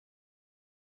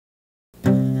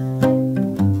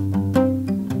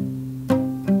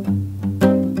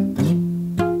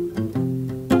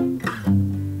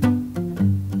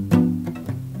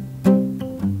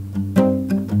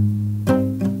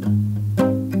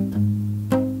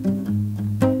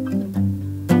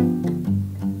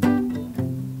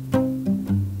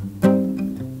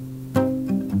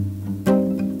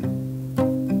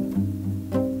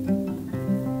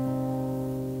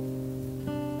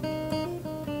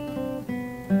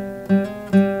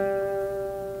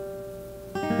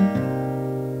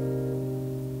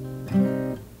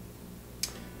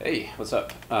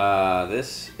what's up?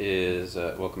 This is,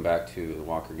 welcome back to the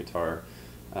Walker Guitar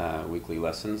weekly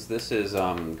lessons. This is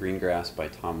Green Grass by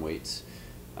Tom Waits.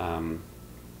 And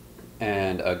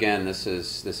again, this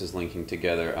is linking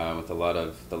together with a lot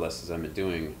of the lessons I've been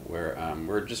doing where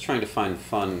we're just trying to find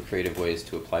fun, creative ways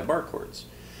to apply bar chords.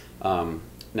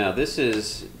 Now this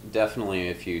is definitely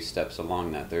a few steps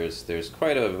along that. There's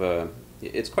quite a,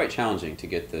 it's quite challenging to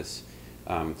get this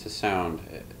to sound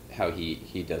how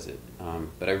he does it.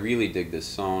 But I really dig this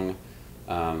song.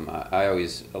 I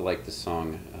always liked this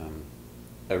song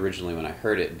originally when I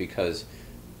heard it because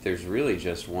there's really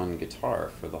just one guitar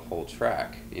for the whole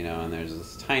track, you know, and there's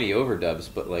this tiny overdubs,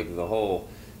 but like the whole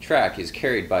track is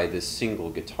carried by this single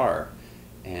guitar.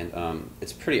 And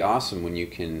it's pretty awesome when you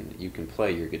can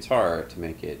play your guitar to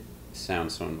make it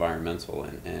sound so environmental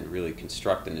and really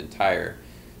construct an entire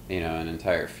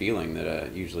feeling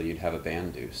that usually you'd have a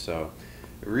band do. So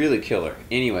really killer.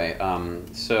 Anyway,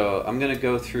 so I'm gonna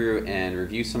go through and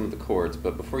review some of the chords,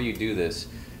 but before you do this,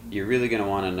 you're really gonna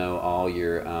want to know all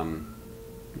your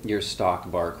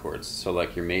stock bar chords. So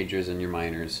like your majors and your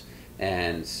minors,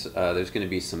 and there's gonna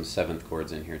be some seventh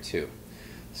chords in here too.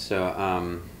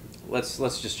 So let's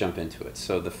just jump into it.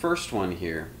 So the first one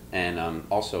here, and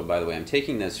also by the way, I'm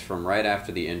taking this from right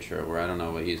after the intro where I don't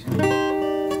know what he's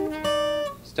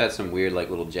got some weird like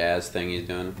little jazz thing he's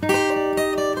doing.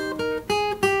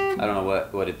 I don't know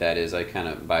what that is. I kind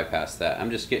of bypassed that. I'm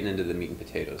just getting into the meat and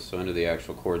potatoes, so into the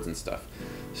actual chords and stuff.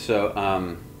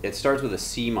 So it starts with a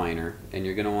C minor, and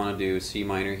you're going to want to do C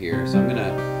minor here. So I'm going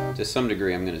to, to some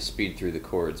degree, I'm going to speed through the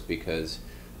chords because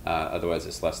otherwise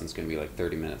this lesson's going to be like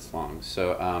 30 minutes long.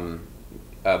 So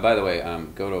by the way,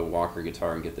 go to Walker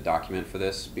Guitar and get the document for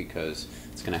this because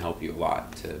it's going to help you a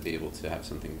lot to be able to have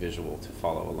something visual to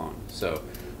follow along. So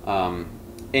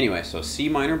anyway, so C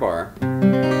minor bar,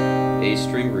 A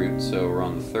string root, so we're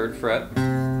on the 3rd fret,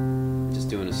 just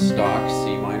doing a stock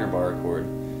C minor bar chord.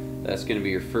 That's going to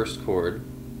be your first chord,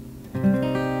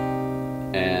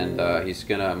 and he's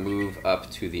going to move up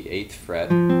to the 8th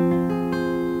fret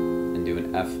and do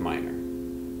an F minor.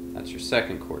 That's your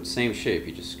second chord, same shape,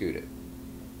 you just scoot it.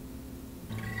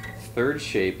 Third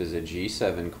shape is a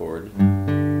G7 chord,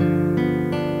 and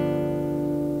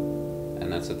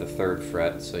that's at the 3rd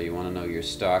fret, so you want to know your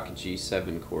stock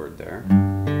G7 chord there.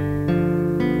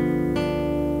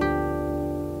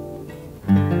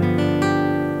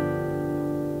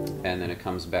 And then it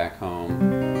comes back home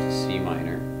to C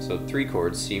minor. So 3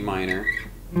 chords, C minor,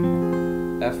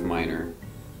 F minor,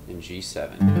 and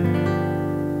G7.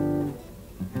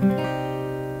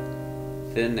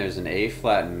 Then there's an A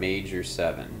flat major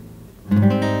 7.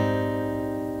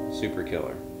 Super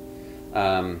killer.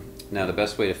 Now the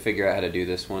best way to figure out how to do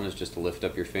this one is just to lift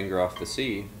up your finger off the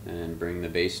C and bring the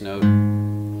bass note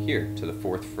here to the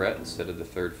 4th fret instead of the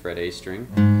 3rd fret A string.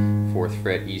 4th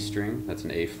fret E string, that's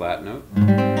an A flat note.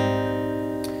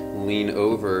 Lean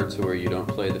over to where you don't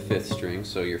play the 5th string,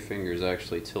 so your finger's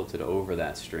actually tilted over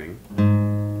that string.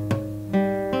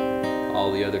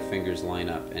 All the other fingers line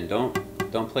up, and don't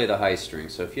play the high string.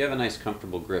 So if you have a nice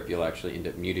comfortable grip, you'll actually end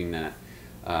up muting that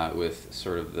with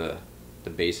sort of the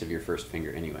base of your first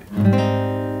finger anyway.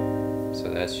 So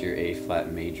that's your A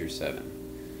flat major 7.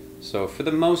 So for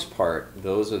the most part,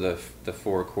 those are the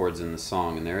 4 chords in the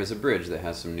song, and there is a bridge that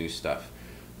has some new stuff.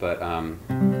 But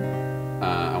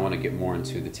I want to get more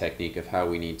into the technique of how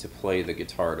we need to play the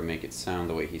guitar to make it sound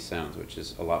the way he sounds, which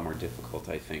is a lot more difficult,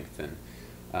 I think,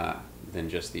 than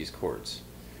just these chords.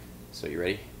 So you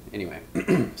ready? Anyway,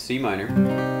 C minor,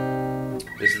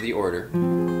 this is the order,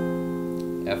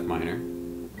 F minor,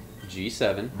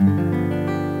 G7,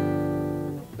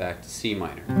 back to C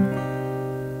minor,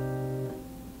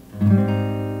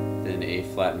 then A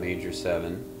flat major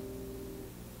 7,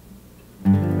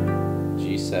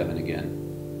 G7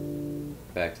 again,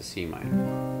 back to C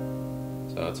minor.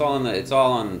 So it's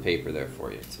all on paper there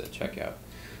for you to check out.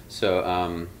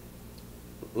 So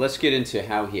let's get into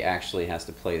how he actually has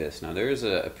to play this. Now there is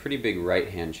a pretty big right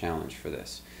hand challenge for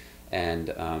this, and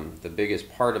the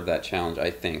biggest part of that challenge,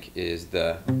 I think, is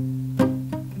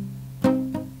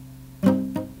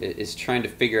trying to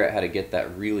figure out how to get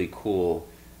that really cool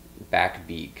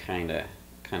backbeat kind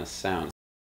of sound.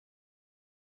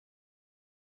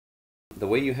 The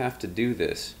way you have to do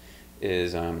this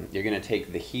is you're going to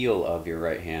take the heel of your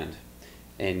right hand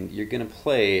and you're going to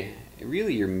play,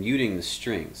 really you're muting the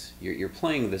strings. You're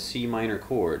playing the C minor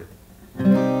chord,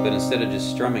 but instead of just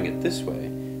strumming it this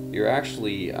way, you're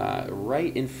actually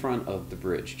right in front of the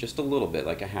bridge, just a little bit,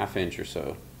 like a ½ inch or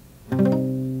so.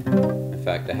 In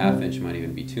fact, a ½ inch might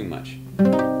even be too much.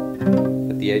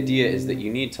 But the idea is that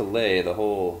you need to lay the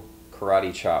whole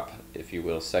karate chop, if you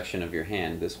will, section of your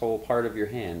hand, this whole part of your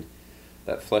hand,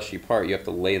 that fleshy part, you have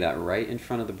to lay that right in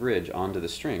front of the bridge onto the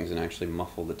strings and actually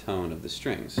muffle the tone of the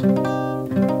strings.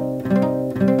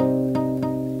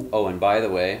 Oh, and by the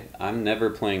way, I'm never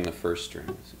playing the first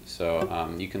string,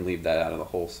 so you can leave that out of the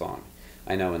whole song.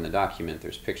 I know in the document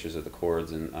there's pictures of the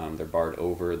chords and they're barred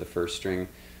over the first string.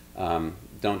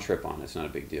 Don't trip on it, it's not a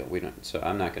big deal. So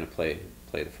I'm not going to play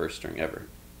the first string ever.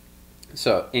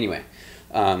 So anyway,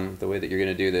 the way that you're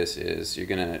going to do this is you're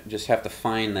going to just have to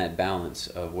find that balance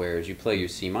of where as you play your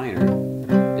C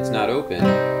minor, it's not open,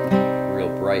 real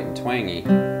bright and twangy,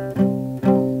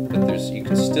 but you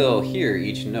can still hear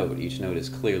each note. Each note is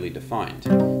clearly defined.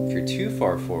 If you're too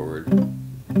far forward,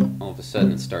 all of a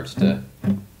sudden it starts to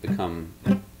become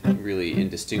really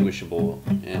indistinguishable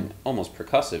and almost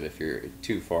percussive. If you're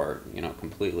too far,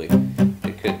 completely,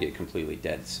 it could get completely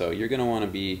dead. So you're going to want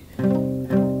to be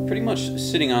pretty much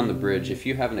sitting on the bridge. If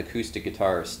you have an acoustic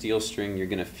guitar or steel string, you're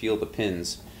going to feel the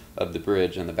pins of the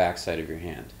bridge on the back side of your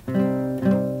hand.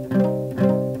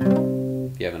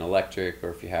 If you have an electric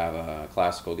or if you have a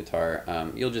classical guitar,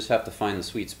 you'll just have to find the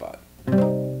sweet spot.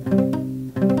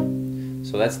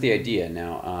 So that's the idea.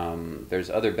 Now, there's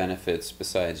other benefits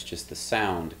besides just the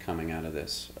sound coming out of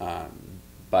this.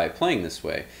 By playing this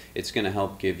way, it's going to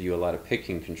help give you a lot of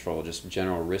picking control, just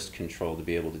general wrist control to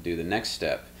be able to do the next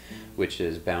step, which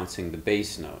is bouncing the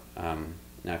bass note.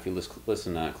 Now, if you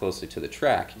listen closely to the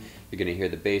track, you're going to hear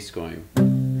the bass going.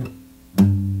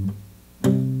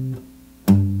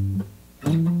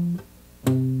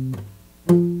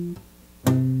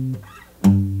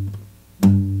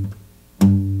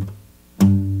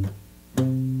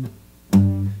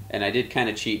 And I did kind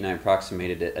of cheat and I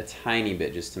approximated it a tiny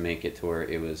bit just to make it to where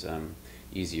it was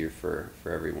easier for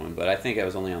everyone. But I think I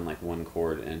was only on like one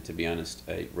chord, and to be honest,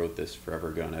 I wrote this forever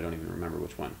ago and I don't even remember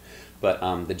which one. But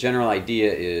the general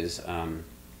idea is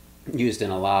used in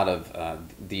a lot of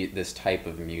this type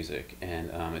of music,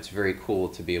 and it's very cool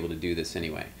to be able to do this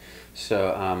anyway.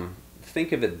 So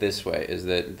think of it this way, is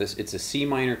that it's a C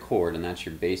minor chord, and that's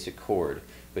your basic chord,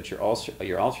 but you're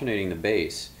alternating the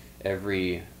bass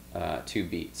every 2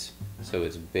 beats. So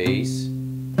it's bass,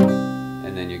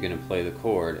 and then you're going to play the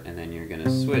chord, and then you're going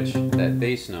to switch that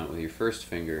bass note with your first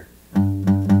finger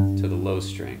to the low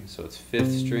string. So it's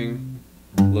 5th string,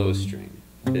 low string,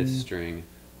 5th string,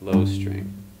 low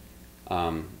string.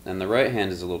 And the right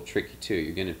hand is a little tricky too.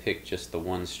 You're going to pick just the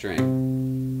one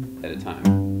string at a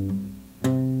time.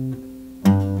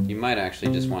 You might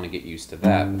actually just want to get used to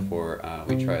that before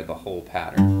we try the whole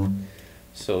pattern.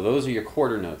 So those are your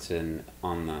quarter notes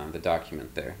on the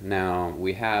document there. Now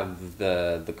we have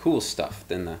the cool stuff,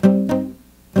 then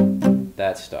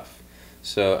that stuff.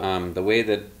 So the way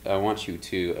that I want you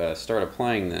to start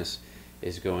applying this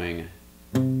is going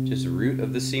just root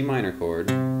of the C minor chord,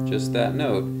 just that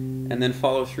note, and then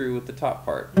follow through with the top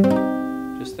part,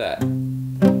 just that. And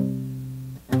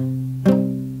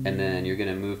then you're going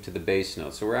to move to the bass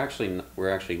note. So we're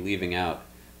actually leaving out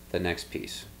the next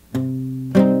piece.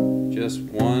 Just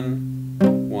one,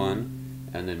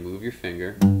 and then move your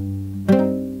finger.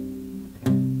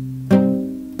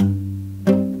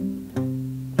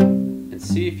 And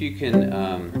see if you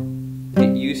can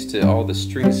get used to all the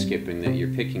string skipping that your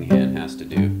picking hand has to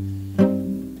do.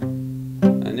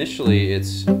 Initially,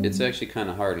 it's actually kind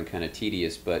of hard and kind of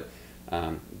tedious, but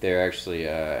they're actually,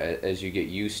 as you get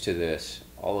used to this,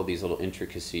 all of these little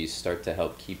intricacies start to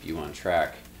help keep you on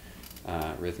track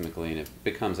rhythmically, and it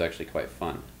becomes actually quite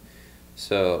fun.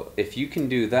 So if you can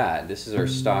do that, this is our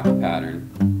stock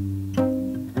pattern.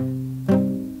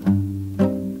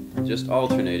 Just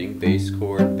alternating bass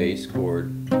chord,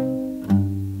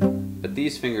 but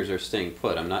these fingers are staying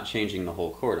put. I'm not changing the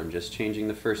whole chord, I'm just changing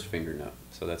the first finger note.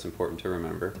 So that's important to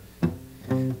remember.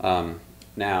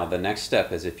 Now the next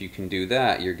step is, if you can do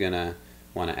that, you're gonna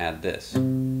want to add this.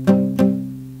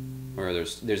 Or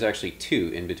there's actually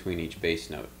 2 in between each bass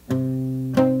note.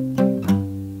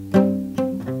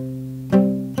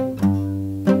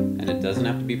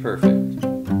 Be perfect.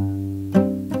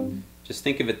 Just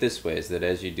think of it this way, is that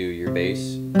as you do your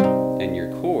bass and your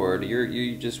chord,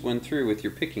 you just went through with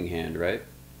your picking hand, right?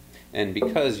 And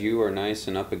because you are nice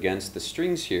and up against the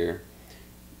strings here,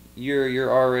 you're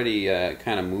already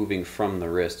kind of moving from the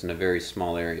wrist in a very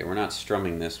small area. We're not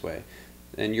strumming this way.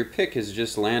 And your pick has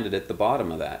just landed at the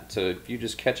bottom of that. So if you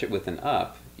just catch it with an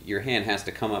up, your hand has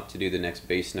to come up to do the next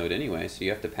bass note anyway, so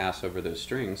you have to pass over those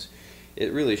strings.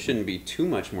 It really shouldn't be too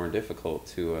much more difficult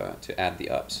to add the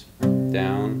ups.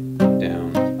 Down,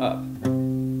 down, up.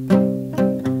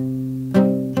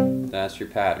 That's your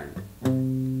pattern.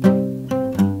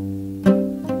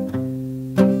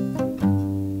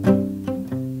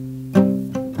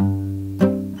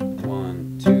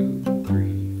 1, 2,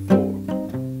 3, 4.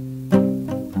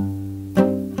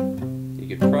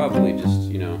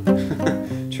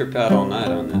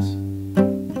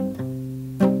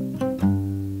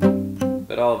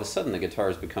 all of a sudden the guitar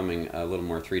is becoming a little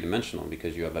more three-dimensional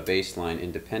because you have a bass line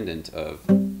independent of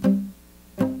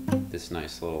this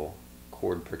nice little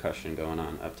chord percussion going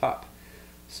on up top.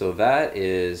 So that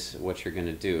is what you're going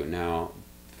to do. Now,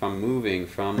 from moving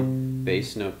from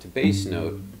bass note to bass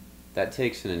note, that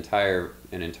takes an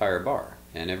entire bar.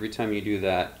 And every time you do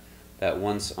that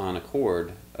once on a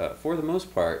chord, for the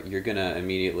most part, you're going to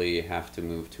immediately have to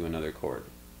move to another chord.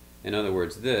 In other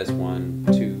words, this 1,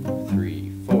 2,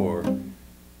 3, 4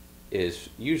 is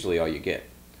usually all you get.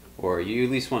 Or you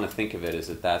at least want to think of it as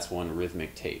that that's one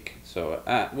rhythmic take. So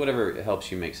whatever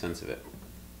helps you make sense of it.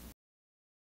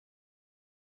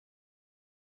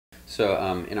 So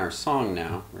in our song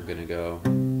now, we're going to go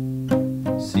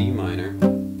C minor,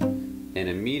 and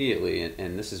immediately,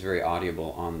 and this is very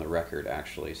audible on the record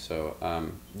actually,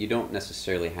 so you don't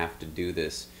necessarily have to do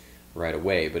this right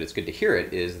away, but it's good to hear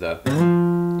it, is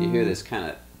you hear this kind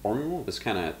of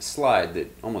slide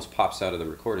that almost pops out of the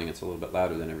recording. It's a little bit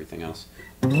louder than everything else.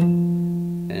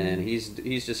 And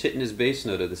he's just hitting his bass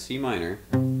note of the C minor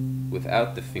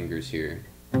without the fingers here,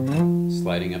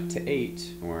 sliding up to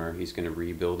 8, where he's going to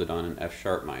rebuild it on an F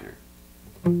sharp minor.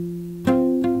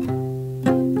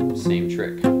 Same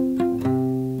trick.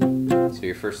 So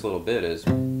your first little bit is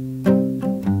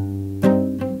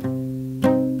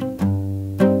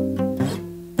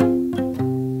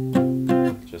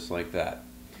just like that.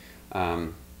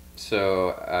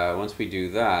 Once we do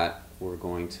that, we're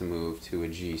going to move to a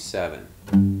G7.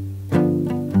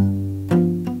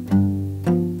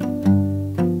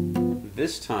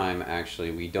 This time,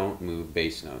 actually, we don't move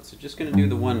bass notes. It's just going to do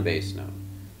the one bass note.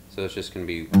 So it's just going to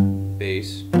be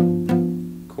bass,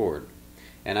 chord.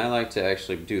 And I like to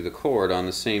actually do the chord on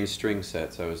the same string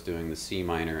sets I was doing the C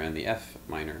minor and the F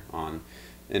minor on.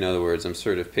 In other words, I'm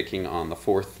sort of picking on the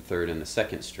 4th, 3rd, and the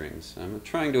 2nd strings. I'm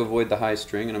trying to avoid the high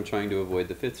string, and I'm trying to avoid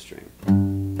the 5th string.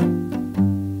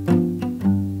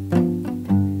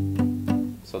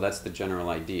 So that's the general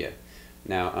idea.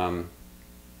 Now,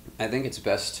 I think it's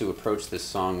best to approach this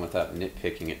song without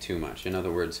nitpicking it too much. In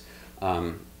other words,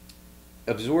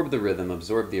 absorb the rhythm,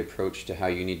 absorb the approach to how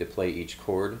you need to play each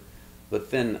chord,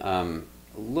 but then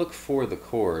look for the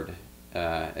chord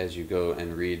as you go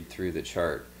and read through the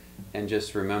chart. And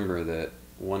just remember that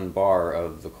one bar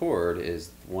of the chord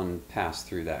is one pass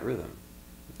through that rhythm.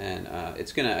 And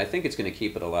I think it's gonna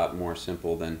keep it a lot more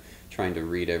simple than trying to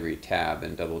read every tab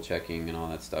and double checking and all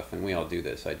that stuff. And we all do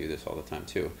this. I do this all the time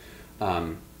too.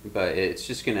 But it's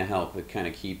just going to help it kind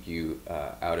of keep you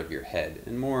out of your head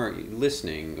and more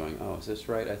listening, going, oh, is this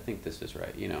right? I think this is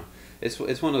right. You know, it's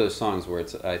one of those songs where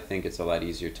I think it's a lot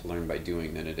easier to learn by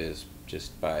doing than it is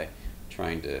just by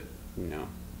trying to,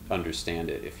 understand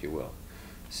it, if you will.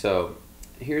 So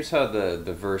here's how the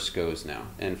verse goes now.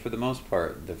 And for the most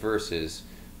part, the verse is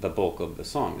the bulk of the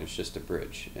song. There's just a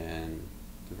bridge and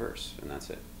the verse, and that's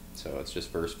it. So it's just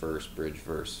verse, verse, bridge,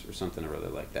 verse, or something or other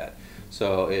like that.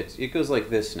 So it goes like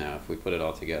this now if we put it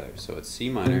all together. So it's C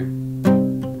minor,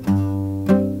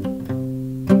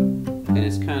 and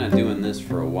it's kind of doing this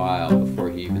for a while before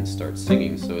he even starts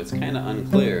singing, so it's kind of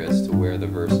unclear as to where the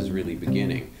verse is really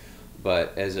beginning.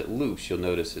 But as it loops, you'll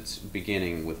notice it's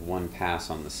beginning with one pass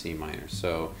on the C minor.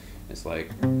 So it's like,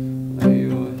 lay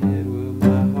your head where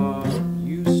my heart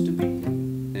used to be.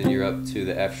 And you're up to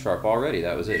the F sharp already.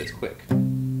 That was it. It's quick.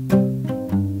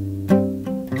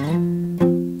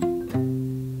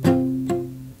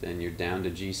 Down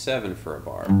to G7 for a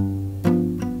bar.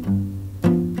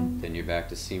 Then you're back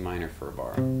to C minor for a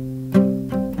bar.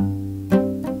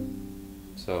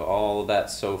 So all of that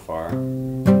so far.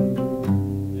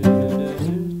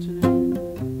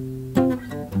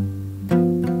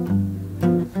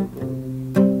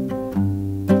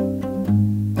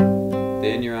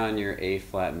 Then you're on your A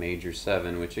flat major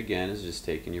 7, which again is just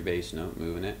taking your bass note,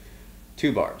 moving it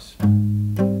 2 bars.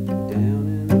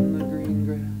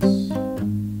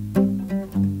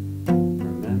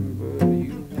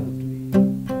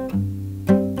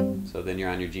 Then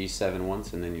you're on your G7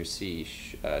 once, and then your C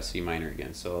minor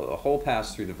again. So a whole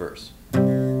pass through the verse.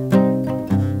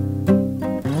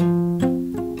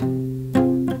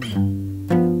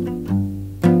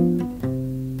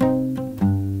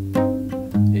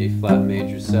 A flat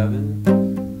major 7,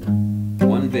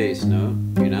 one bass note,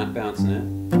 you're not bouncing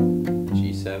it,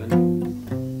 G7,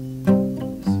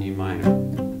 C minor.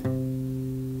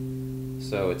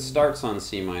 So it starts on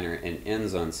C minor and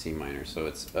ends on C minor, so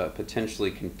it's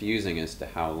potentially confusing as to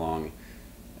how long,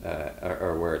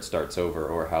 or where it starts over,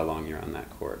 or how long you're on that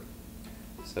chord.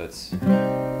 So it's C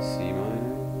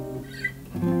minor,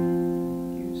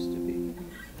 used to be,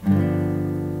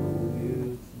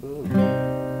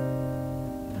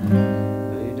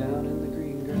 lay down in the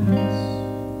green grass,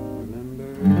 remember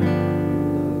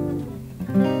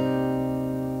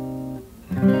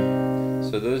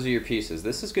those are your pieces.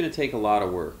 This is going to take a lot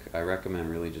of work. I recommend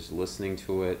really just listening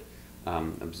to it,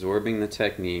 absorbing the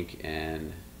technique,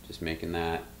 and just making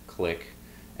that click,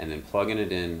 and then plugging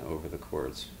it in over the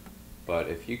chords. But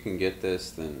if you can get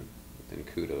this, then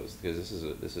kudos, because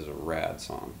this is a rad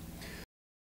song.